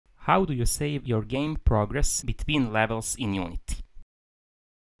How do you save your game progress between levels in Unity?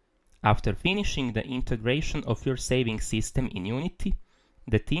 After finishing the integration of your saving system in Unity,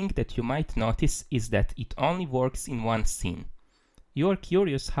 the thing that you might notice is that it only works in one scene. You are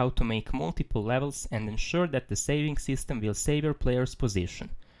curious how to make multiple levels and ensure that the saving system will save your player's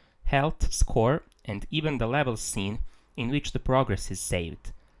position, health, score, and even the level scene in which the progress is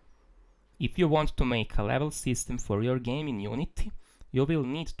saved. If you want to make a level system for your game in Unity, you will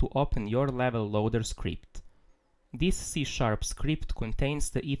need to open your level loader script. This C# script contains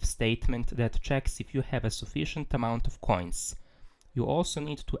the if statement that checks if you have a sufficient amount of coins. You also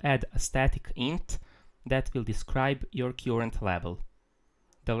need to add a static int that will describe your current level.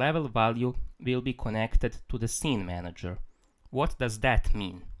 The level value will be connected to the scene manager. What does that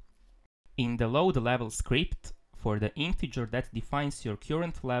mean? In the load level script, for the integer that defines your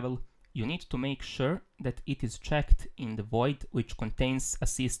current level, you need to make sure that it is checked in the void which contains a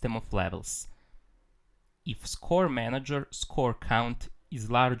system of levels. If score manager score count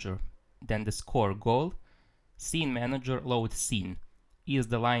is larger than the score goal, scene manager load scene is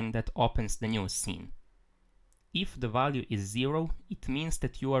the line that opens the new scene. If the value is 0, it means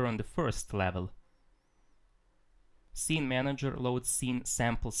that you are on the first level. Scene manager loads scene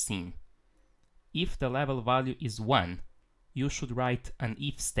sample scene. If the level value is 1, you should write an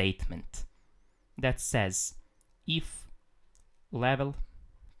if statement that says if level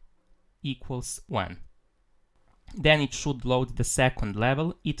equals 1. Then it should load the second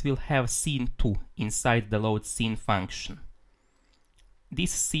level. It will have scene 2 inside the load scene function.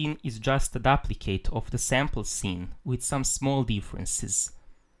 This scene is just a duplicate of the sample scene with some small differences.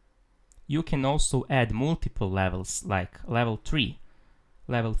 You can also add multiple levels like level 3,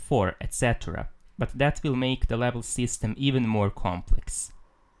 level 4, etc., but that will make the level system even more complex.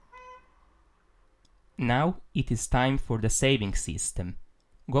 Now it is time for the saving system.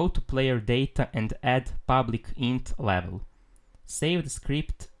 Go to player data and add public int level. Save the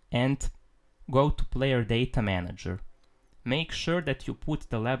script and go to player data manager. Make sure that you put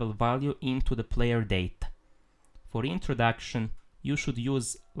the level value into the player data. For introduction, you should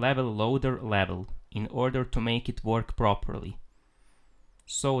use level loader level in order to make it work properly.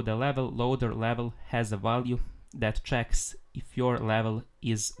 So the level loader level has a value that checks if your level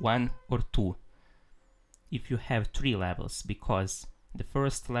is 1 or 2. If you have 3 levels, because the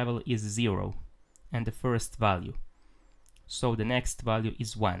first level is 0 and the first value. So the next value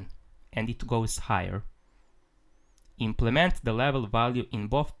is 1 and it goes higher. Implement the level value in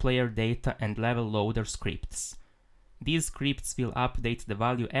both player data and level loader scripts. These scripts will update the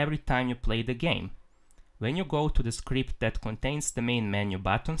value every time you play the game. When you go to the script that contains the main menu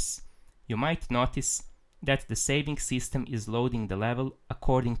buttons, you might notice that the saving system is loading the level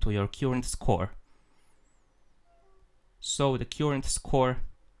according to your current score. So the current score,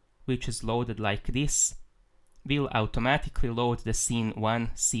 which is loaded like this, will automatically load the scene 1,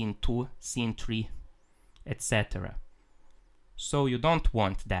 scene 2, scene 3, etc. So you don't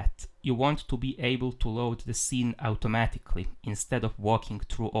want that. You want to be able to load the scene automatically instead of walking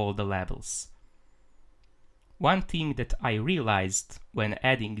through all the levels. One thing that I realized when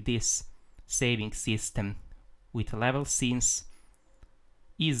adding this saving system with level scenes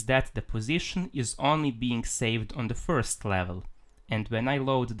is that the position is only being saved on the first level, and when I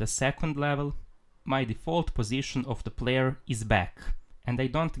load the second level, my default position of the player is back, and I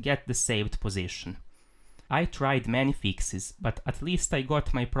don't get the saved position. I tried many fixes, but at least I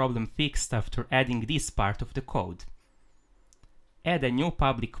got my problem fixed after adding this part of the code. Add a new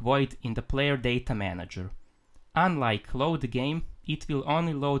public void in the player data manager. Unlike load game, it will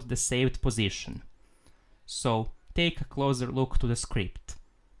only load the saved position. So take a closer look to the script.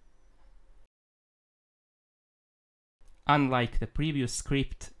 Unlike the previous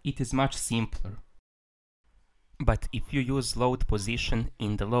script, it is much simpler. But if you use load position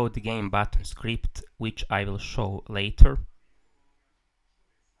in the load game button script, which I will show later,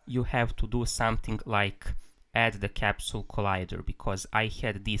 you have to do something like add the capsule collider, because I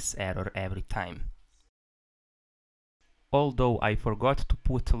had this error every time. Although I forgot to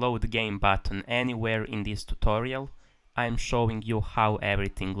put load game button anywhere in this tutorial, I am showing you how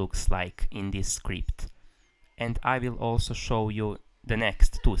everything looks like in this script. And I will also show you the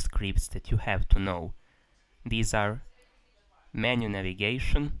next two scripts that you have to know. These are menu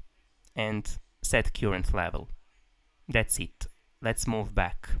navigation and set current level. That's it. Let's move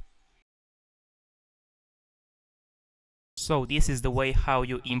back. So this is the way how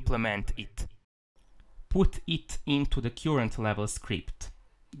you implement it. Put it into the current level script.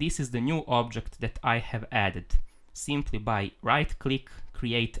 This is the new object that I have added. Simply by right-click,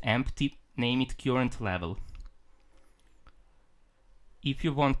 create empty, name it current level. If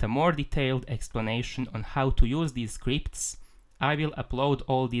you want a more detailed explanation on how to use these scripts, I will upload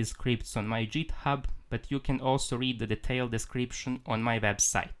all these scripts on my GitHub, but you can also read the detailed description on my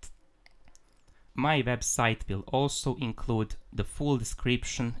website. My website will also include the full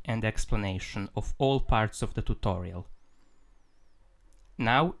description and explanation of all parts of the tutorial.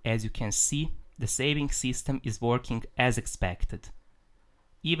 Now, as you can see, the saving system is working as expected.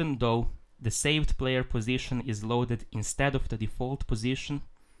 Even though the saved player position is loaded instead of the default position,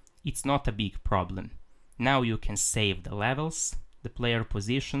 it's not a big problem. Now you can save the levels, the player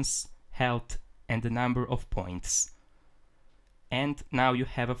positions, health, and the number of points. And now you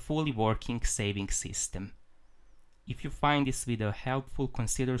have a fully working saving system. If you find this video helpful,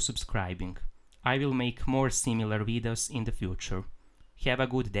 consider subscribing. I will make more similar videos in the future. Have a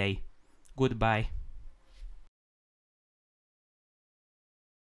good day. Goodbye.